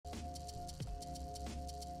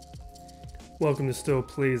Welcome to Still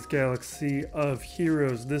Plays Galaxy of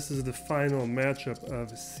Heroes. This is the final matchup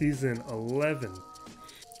of Season 11.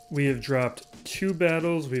 We have dropped 2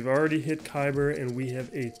 battles, we've already hit Kyber, and we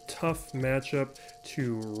have a tough matchup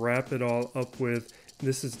to wrap it all up with.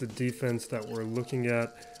 This is the defense that we're looking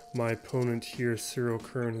at. My opponent here, Cyril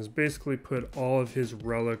Kern, has basically put all of his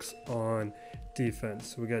relics on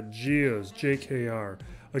defense. So we got Geos, JKR,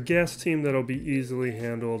 a gas team that'll be easily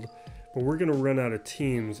handled. But we're going to run out of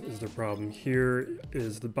teams is the problem. Here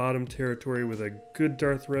is the bottom territory with a good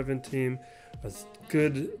Darth Revan team, a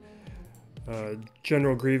good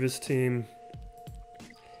General Grievous team.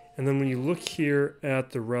 And then when you look here at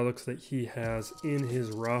the relics that he has in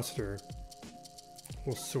his roster,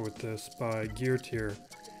 we'll sort this by gear tier.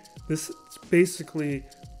 This is basically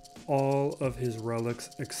all of his relics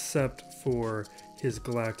except for his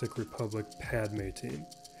Galactic Republic Padme team.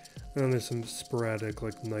 And then there's some sporadic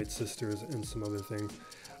like Night Sisters and some other things,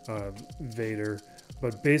 Vader.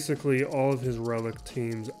 But basically all of his relic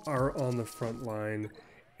teams are on the front line,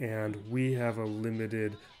 and we have a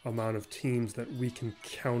limited amount of teams that we can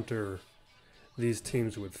counter these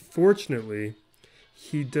teams with. Fortunately,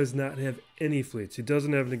 he does not have any fleets. He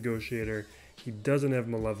doesn't have Negotiator. He doesn't have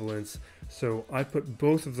Malevolence. So I put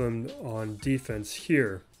both of them on defense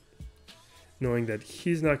here, knowing that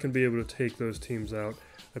he's not going to be able to take those teams out.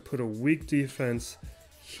 I put a weak defense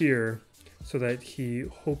here so that he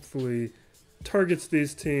hopefully targets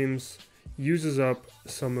these teams, uses up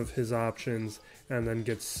some of his options, and then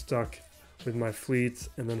gets stuck with my fleets,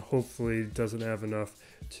 and then hopefully doesn't have enough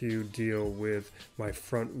to deal with my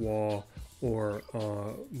front wall or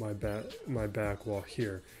my back wall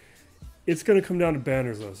here. It's going to come down to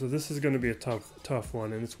banners though, so this is going to be a tough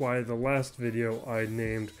one, and it's why the last video I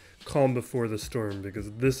named Calm Before the Storm,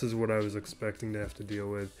 because this is what I was expecting to have to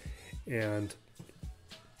deal with, and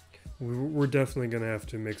we're definitely going to have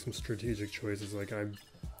to make some strategic choices. Like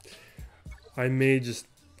I may just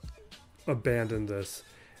abandon this.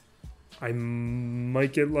 I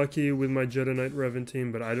might get lucky with my Jedi Knight Revan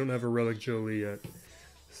team, but I don't have a Relic Jolie yet.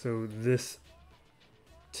 So this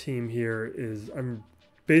team here is, I'm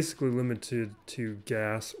basically limited to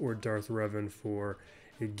Gas or Darth Revan for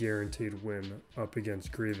a guaranteed win up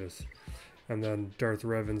against Grievous. And then Darth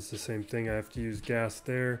Revan's the same thing. I have to use Gas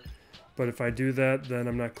there. But if I do that, then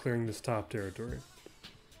I'm not clearing this top territory,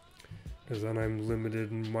 because then I'm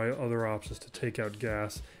limited in my other options to take out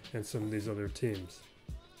Gas and some of these other teams.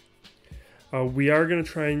 We are going to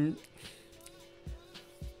try and...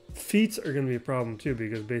 Feats are going to be a problem too,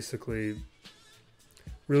 because basically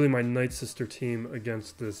really my Night Sister team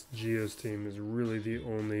against this Geos team is really the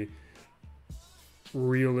only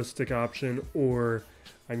realistic option, or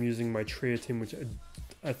I'm using my Treya team, which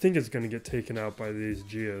I think is going to get taken out by these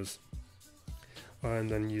Geos, and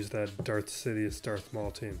then use that Darth Sidious, Darth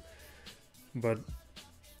Maul team. But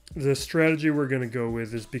the strategy we're going to go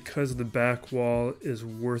with is, because the back wall is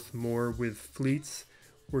worth more with fleets,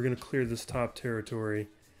 we're going to clear this top territory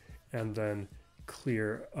and then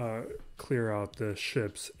clear out the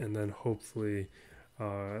ships, and then hopefully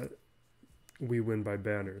we win by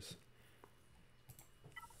banners.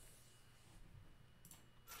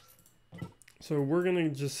 So we're going to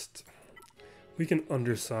just, we can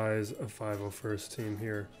undersize a 501st team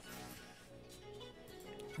here.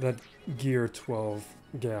 That gear 12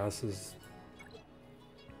 gas is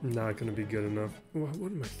not going to be good enough. What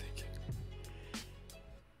am I thinking?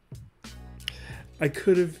 I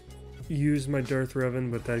could have used my Darth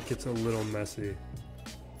Revan, but that gets a little messy.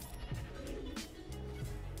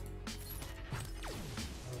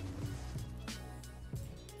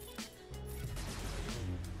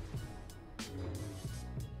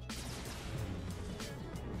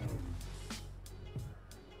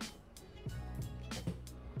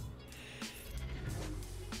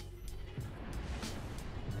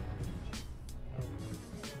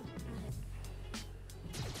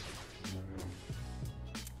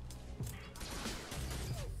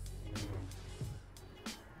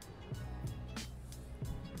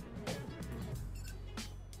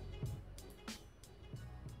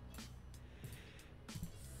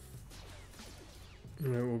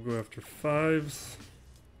 Alright, we'll go after 5s.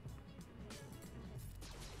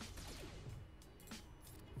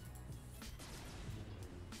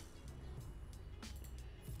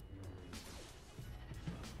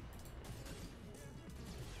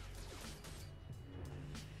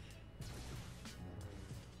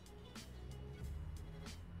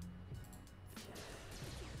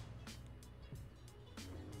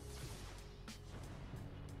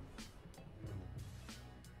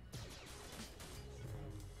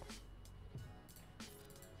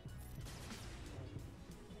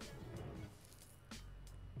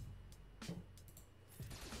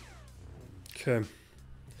 Okay.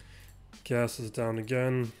 Gas is down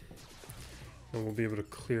again. And we'll be able to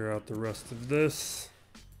clear out the rest of this.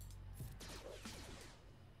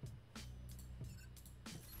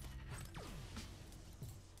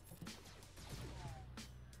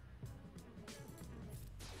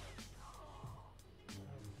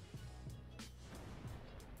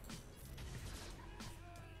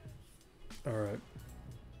 All right.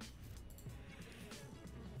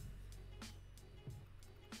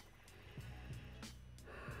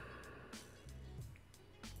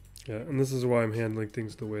 Yeah, and this is why I'm handling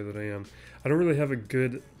things the way that I am. I don't really have a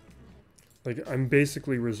good, like, I'm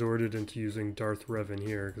basically resorted into using Darth Revan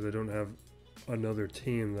here because I don't have another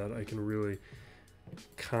team that I can really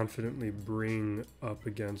confidently bring up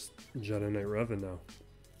against Jedi Knight Revan now.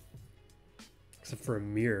 Except for a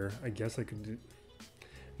mirror, I guess I could do...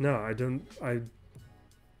 No, I don't...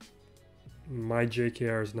 My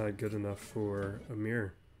JKR is not good enough for a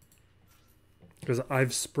mirror. Because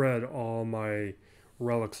I've spread all my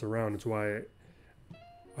relics around. It's why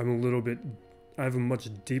I'm a little bit... I have a much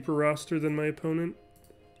deeper roster than my opponent.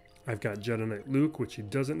 I've got Jedi Knight Luke, which he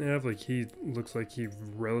doesn't have. Like, he looks like he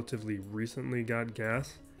relatively recently got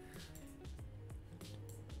gas.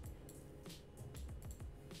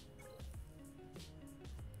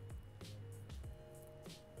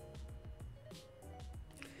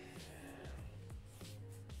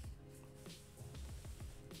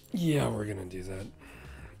 Yeah, we're gonna do that.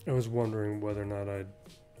 I was wondering whether or not I'd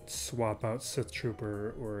swap out Sith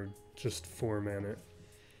Trooper or just 4-man it.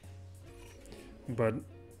 But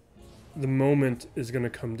the moment is going to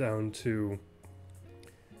come down to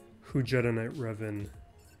who Jedi Knight Revan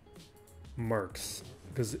marks.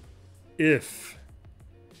 Because if...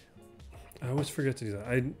 I always forget to do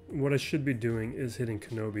that. What I should be doing is hitting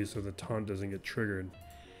Kenobi so the taunt doesn't get triggered.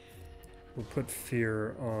 We'll put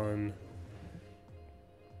fear on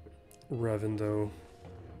Revan though.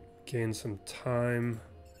 Gain some time.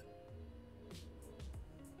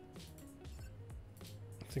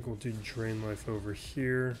 I think we'll do Drain Life over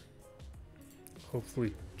here.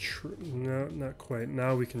 Hopefully, no, not quite.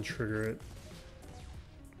 Now we can trigger it.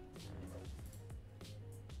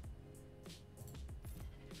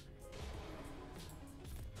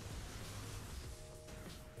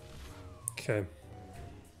 Okay.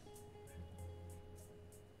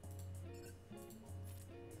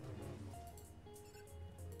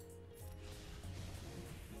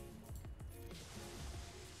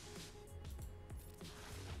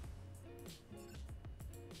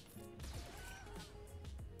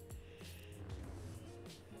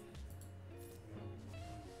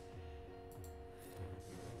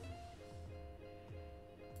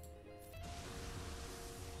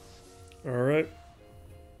 All right.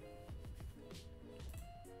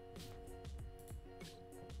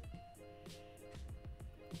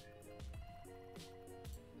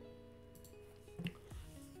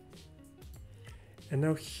 And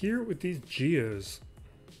now here with these geos,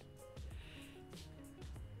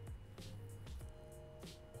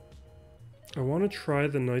 I want to try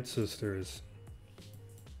the Night Sisters.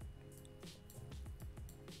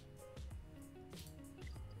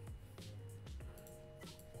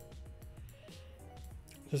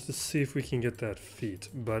 Just to see if we can get that feat,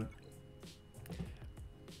 but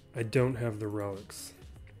I don't have the relics.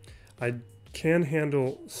 I can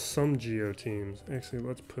handle some Geo teams. Actually,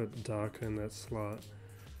 let's put Daka in that slot.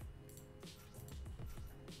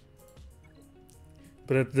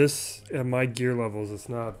 But at my gear levels, it's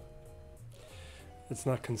not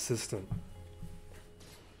consistent.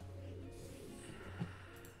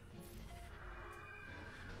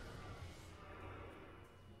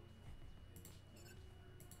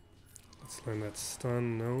 Let's land that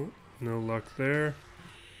stun. No luck there.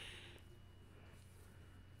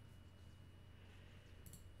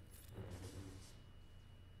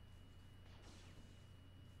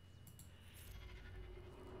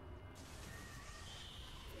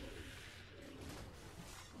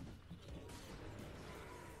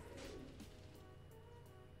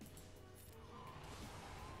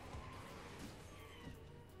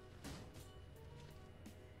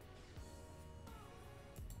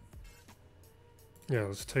 Yeah,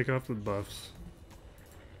 let's take off the buffs.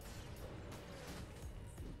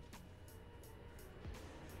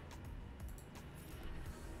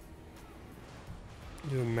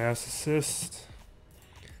 Do a mass assist.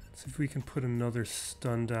 Let's see if we can put another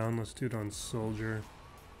stun down. Let's do it on Soldier.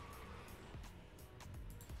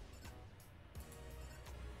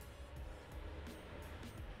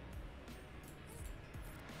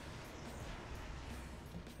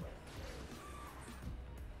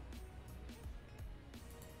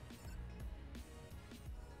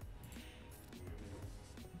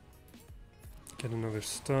 Get another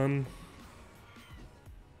stun.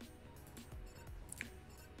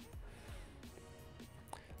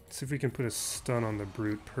 Let's see if we can put a stun on the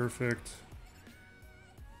brute. Perfect.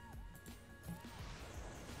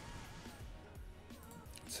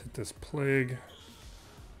 Let's hit this plague.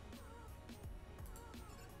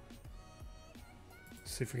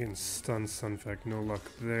 See if we can stun Sunfact. No luck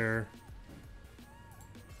there.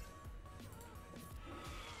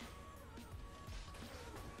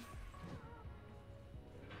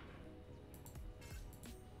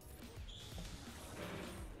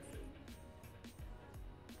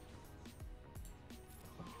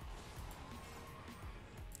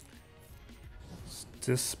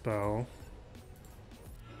 Dispel.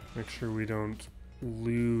 Make sure we don't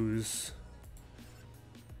lose.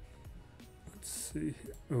 Let's see.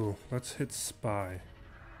 Oh, let's hit Spy.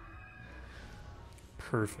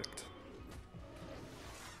 Perfect.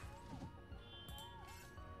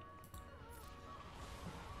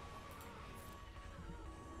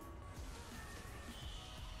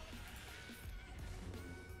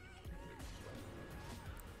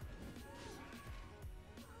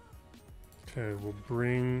 Okay, we'll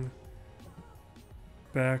bring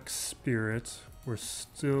back Spirit. We're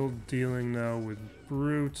still dealing now with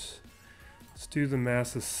Brute. Let's do the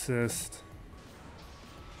mass assist.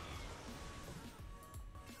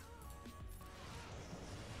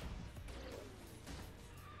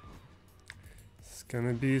 It's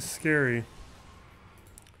gonna be scary.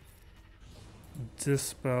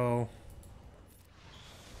 Dispel.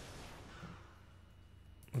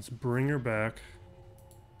 Let's bring her back.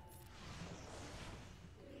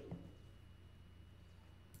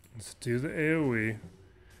 Let's do the AoE.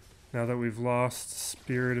 Now that we've lost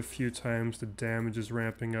Spirit a few times, the damage is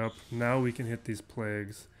ramping up. Now we can hit these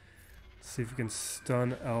plagues. Let's see if we can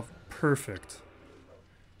stun Elf. Perfect.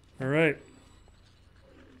 Alright.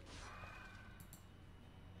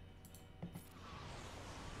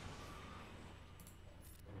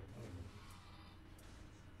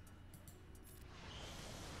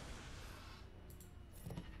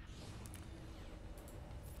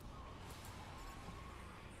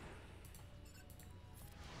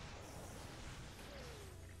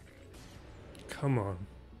 Come on.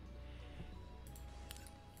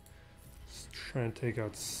 Let's try and take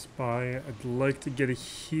out Spy. I'd like to get a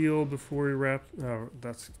heal before we wrap. Oh,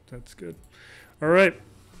 that's good. All right.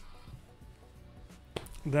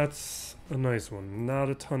 That's a nice one. Not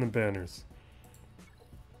a ton of banners.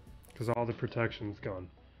 Because all the protection's gone.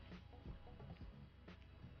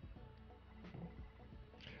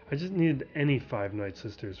 I just needed any 5 Night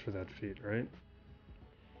Sisters for that feat, right?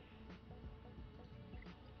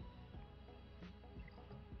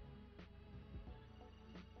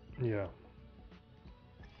 Yeah.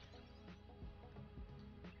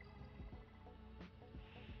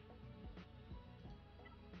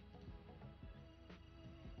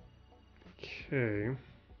 Okay.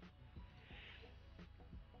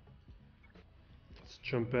 Let's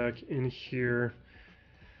jump back in here.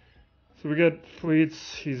 So we got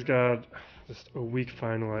Fleets. He's got just a weak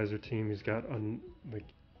finalizer team. He's got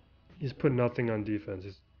he's put nothing on defense,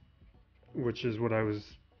 which is what I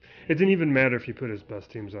was. It didn't even matter if he put his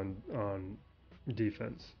best teams on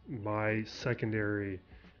defense. My secondary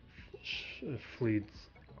fleets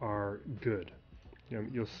are good.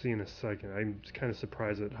 You'll see in a second. I'm kind of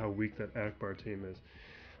surprised at how weak that Akbar team is.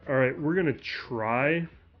 All right, we're gonna try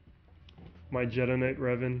my Jedi Knight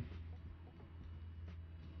Revan.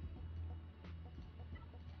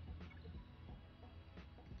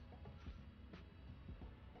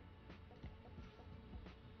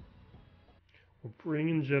 We'll bring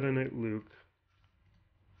in Jedi Knight Luke.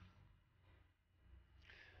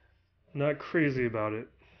 Not crazy about it.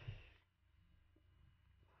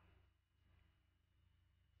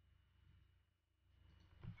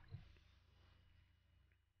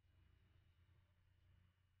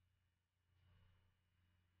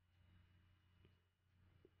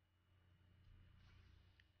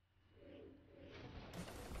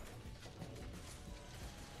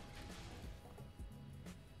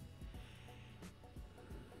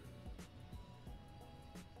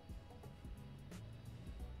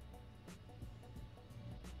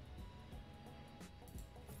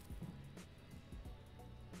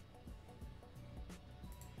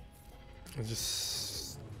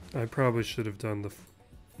 I probably should have done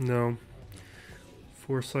no.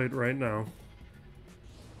 Foresight right now.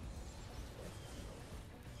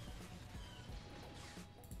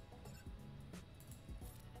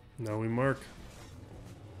 Now we mark.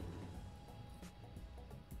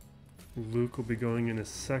 Luke will be going in a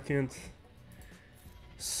second.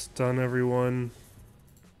 Stun everyone.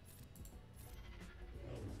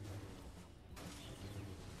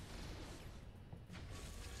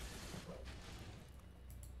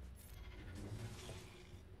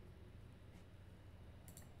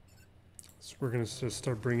 So we're gonna just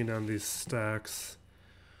start bringing down these stacks.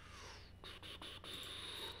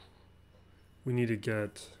 We need to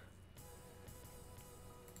get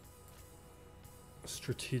a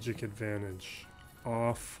strategic advantage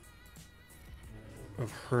off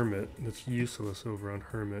of Hermit. That's useless over on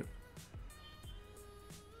Hermit.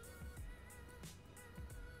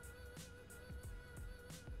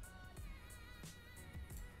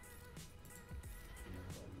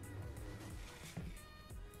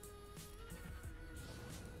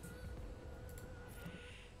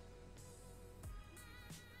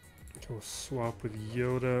 We'll swap with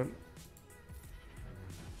Yoda.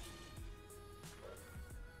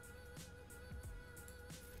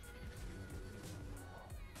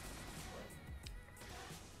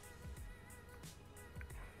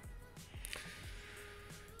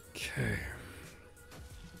 Okay.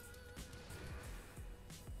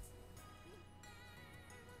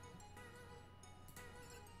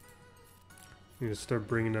 Need to start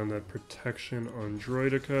bringing down that protection on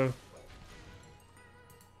Droideka.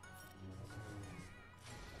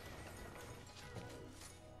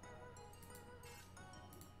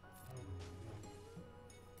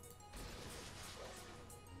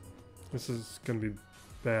 This is going to be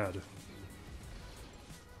bad.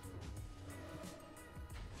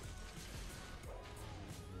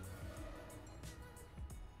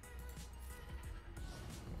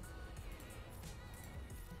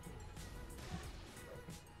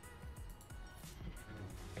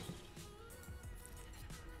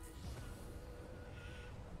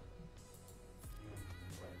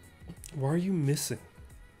 Why are you missing?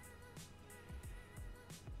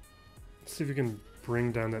 Let's see if we can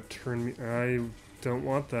bring down that turn me. I don't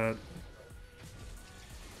want that.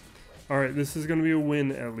 Alright, this is going to be a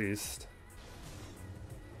win at least.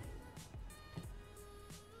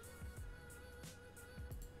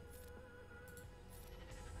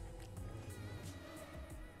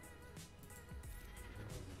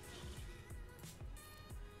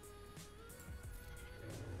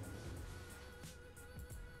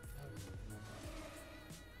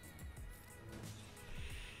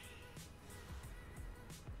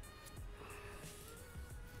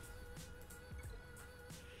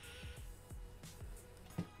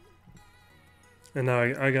 And now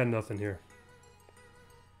I got nothing here.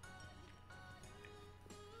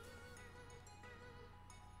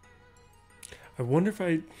 I wonder if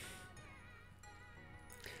I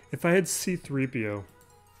had C-3PO,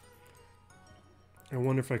 I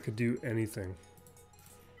wonder if I could do anything.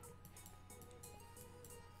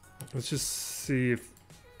 Let's just see if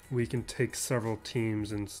we can take several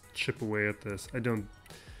teams and chip away at this. I don't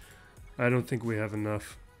think we have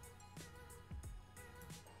enough.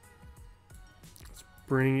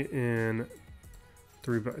 Bring in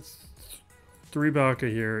three Baka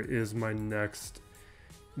here is my next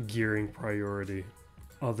gearing priority,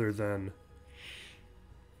 other than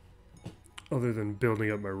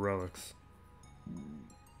building up my relics.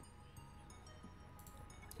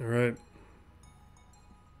 All right.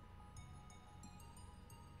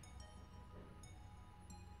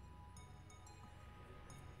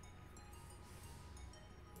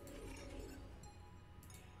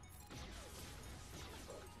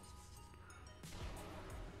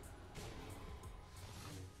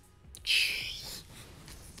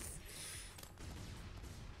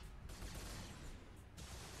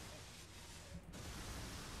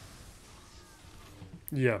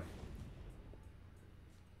 Yeah.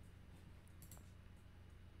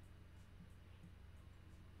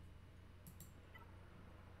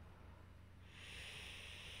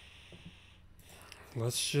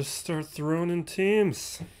 Let's just start throwing in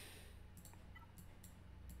teams.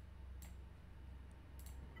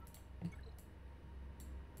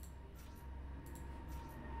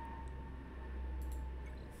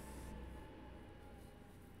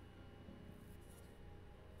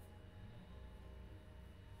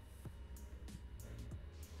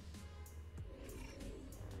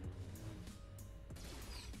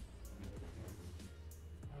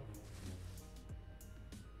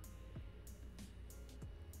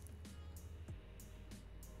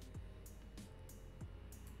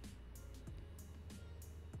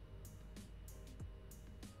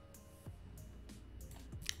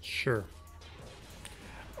 Sure.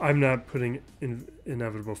 I'm not putting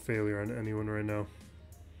inevitable failure on anyone right now.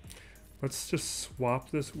 Let's just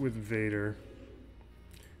swap this with Vader.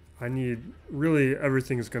 I need... Really,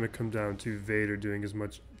 everything is going to come down to Vader doing as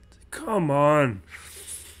much... Come on!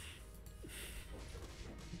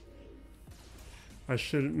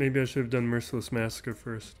 Maybe I should have done Merciless Massacre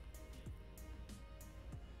first.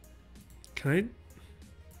 Can I...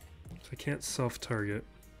 I can't self-target.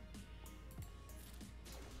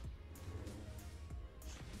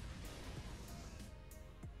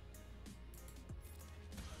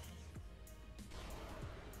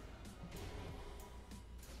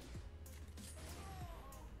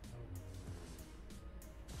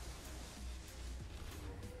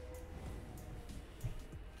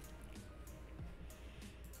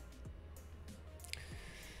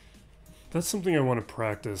 That's something I want to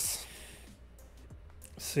practice.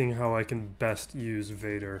 Seeing how I can best use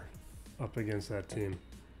Vader up against that team.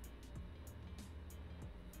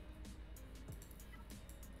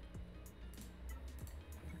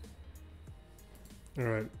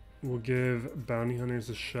 Alright, we'll give Bounty Hunters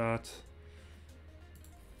a shot.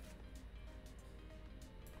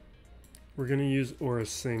 We're going to use Aura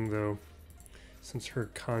Singh though, since her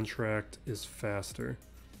contract is faster.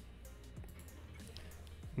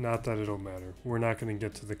 Not that it'll matter. We're not going to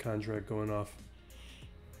get to the contract going off.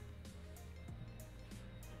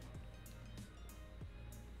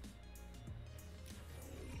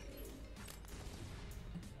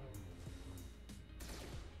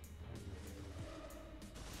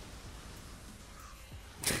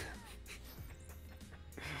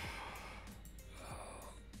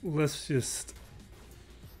 Let's just...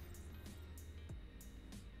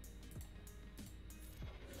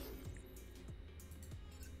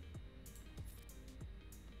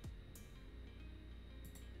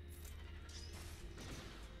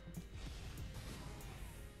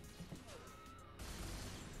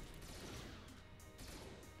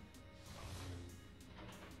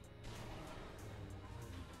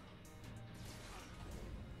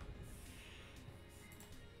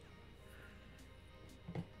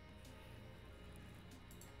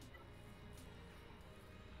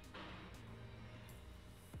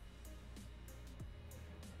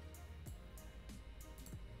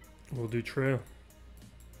 We'll do trail.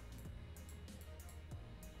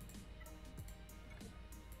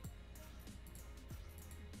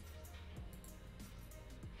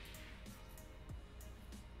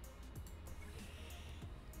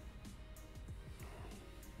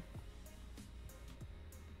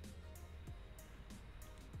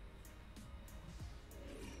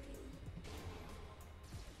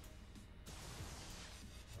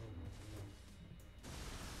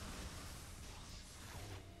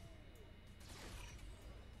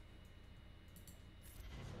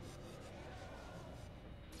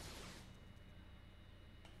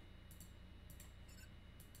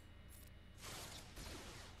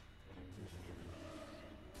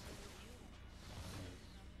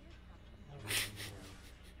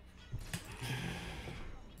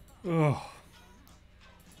 Oh.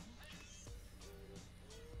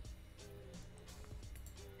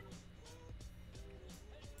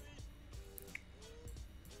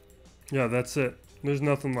 Yeah, that's it. There's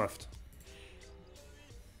nothing left.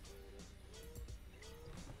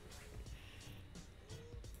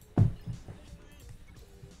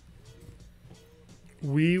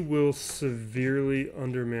 We will severely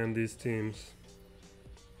underman these teams.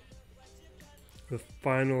 The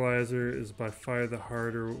finalizer is by far the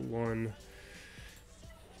harder one.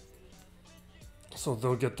 So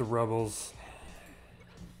they'll get the rebels.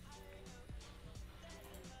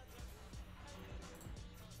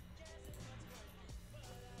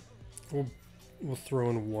 We'll throw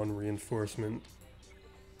in one reinforcement.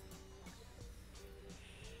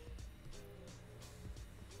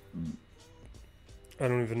 I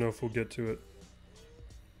don't even know if we'll get to it.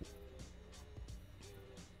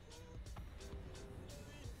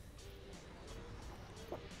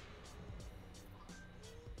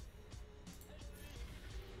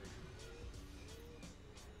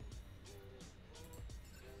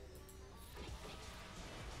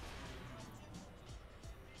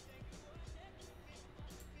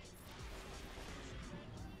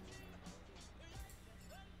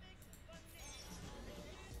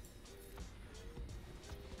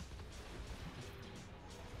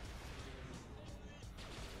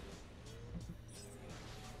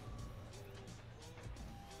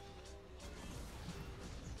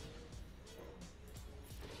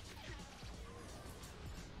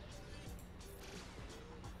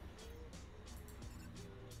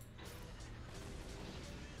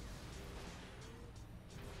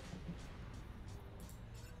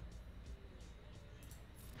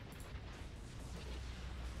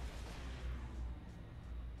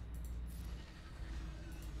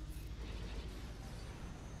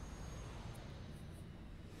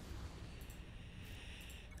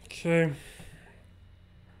 Okay.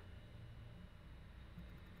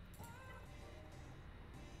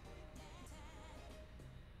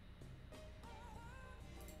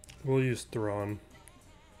 We'll use Thrawn.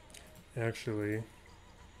 Actually,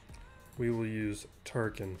 we will use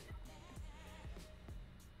Tarkin.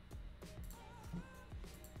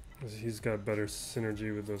 He's got better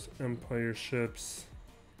synergy with those Empire ships.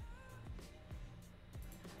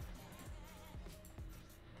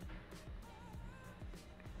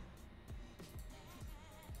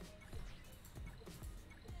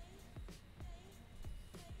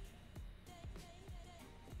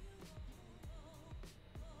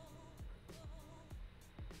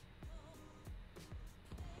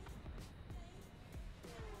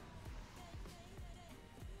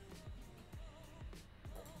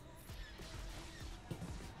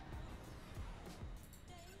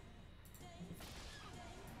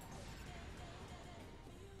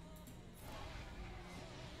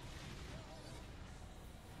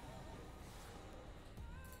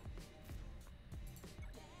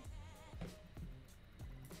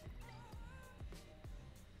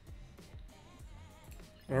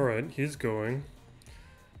 Alright, he's going.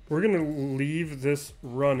 We're gonna leave this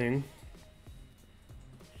running.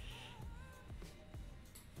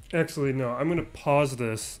 Actually, no, I'm gonna pause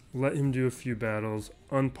this, let him do a few battles,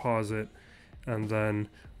 unpause it, and then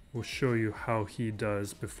we'll show you how he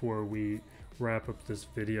does before we wrap up this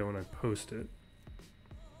video and I post it.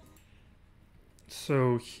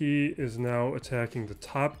 So he is now attacking the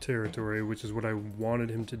top territory, which is what I wanted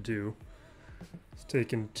him to do. He's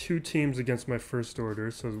taken 2 teams against my first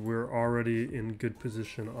order, so we're already in good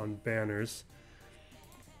position on banners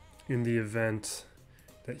in the event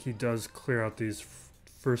that he does clear out these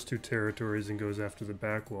first 2 territories and goes after the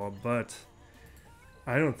back wall. But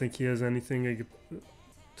I don't think he has anything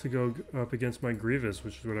to go up against my Grievous,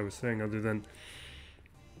 which is what I was saying, other than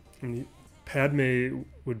Padme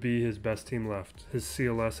would be his best team left. His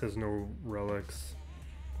CLS has no relics.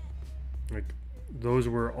 Like, those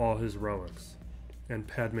were all his relics. And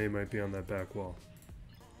Padme might be on that back wall.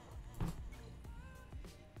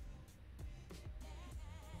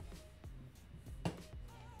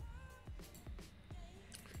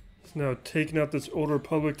 He's now taken out this Old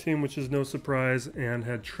Republic team, which is no surprise, and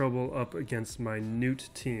had trouble up against my Newt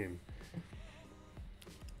team.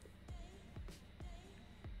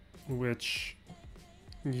 Which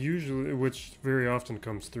very often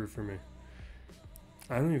comes through for me.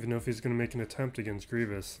 I don't even know if he's going to make an attempt against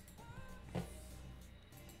Grievous.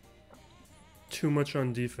 Too much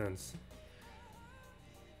on defense.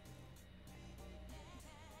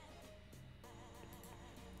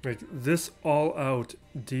 Like, this all-out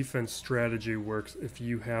defense strategy works if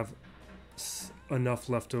you have enough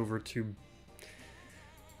left over to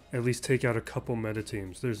at least take out a couple meta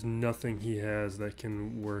teams. There's nothing he has that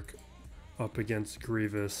can work up against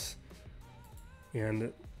Grievous.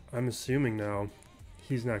 And I'm assuming now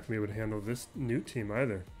he's not going to be able to handle this new team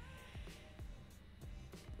either.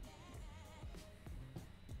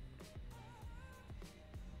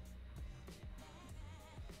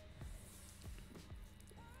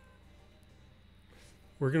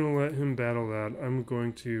 We're going to let him battle that. I'm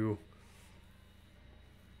going to...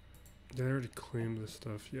 Did I already claim this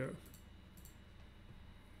stuff? Yeah.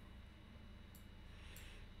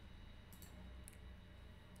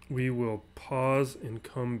 We will pause and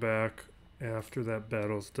come back after that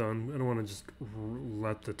battle's done. I don't want to just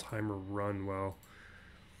let the timer run while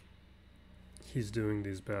he's doing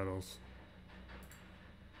these battles.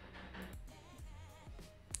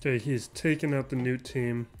 Okay, he's taken out the Newt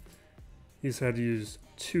team. He's had to use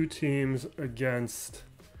 2 teams against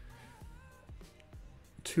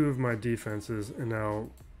 2 of my defenses, and now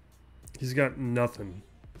he's got nothing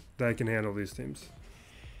that can handle these teams.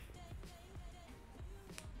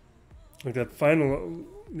 Like that final,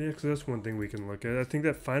 yeah, 'cause that's one thing we can look at. I think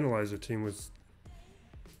that finalizer team was,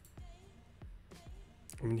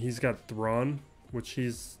 I mean, he's got Thrawn, which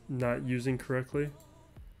he's not using correctly.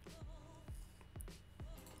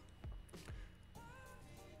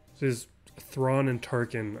 So his Thrawn and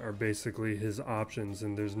Tarkin are basically his options,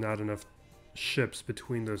 and there's not enough ships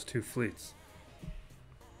between those 2 fleets.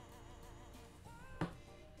 And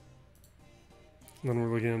then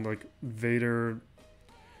we're looking at like Vader.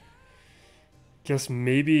 Guess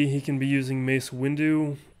maybe he can be using Mace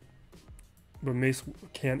Windu, but Mace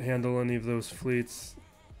can't handle any of those fleets.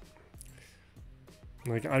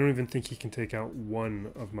 Like, I don't even think he can take out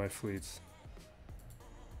one of my fleets.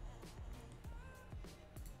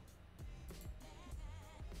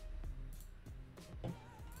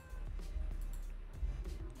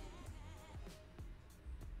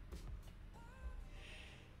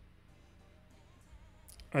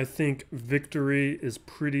 I think victory is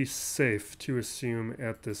pretty safe to assume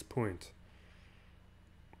at this point.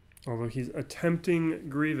 Although he's attempting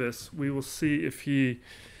Grievous, we will see if he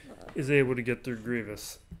is able to get through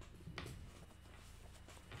Grievous.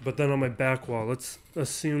 But then on my back wall, let's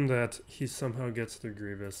assume that he somehow gets through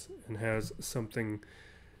Grievous and has something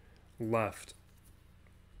left.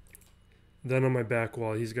 Then on my back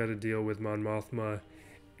wall, he's got to deal with Mon Mothma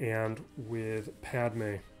and with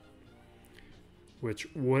Padme. Which,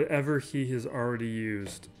 whatever he has already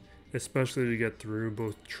used, especially to get through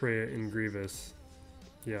both Traya and Grievous,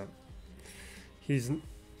 yeah.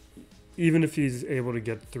 Even if he's able to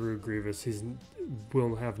get through Grievous,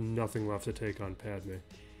 will have nothing left to take on Padme.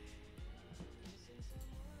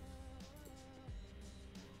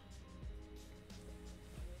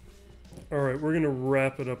 Alright, we're going to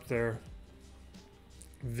wrap it up there.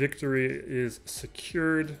 Victory is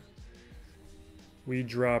secured. We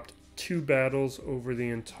dropped 2 battles over the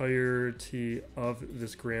entirety of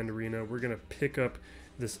this grand arena. We're going to pick up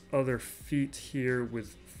this other feat here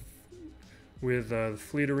with the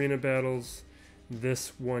fleet arena battles.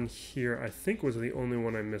 This one here, I think, was the only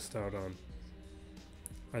one I missed out on.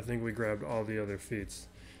 I think we grabbed all the other feats.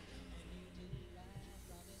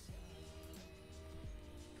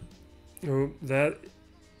 Oh, that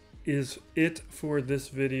is it for this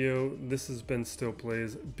video. This has been Still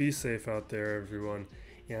Plays. Be safe out there, everyone,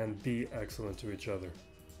 and be excellent to each other.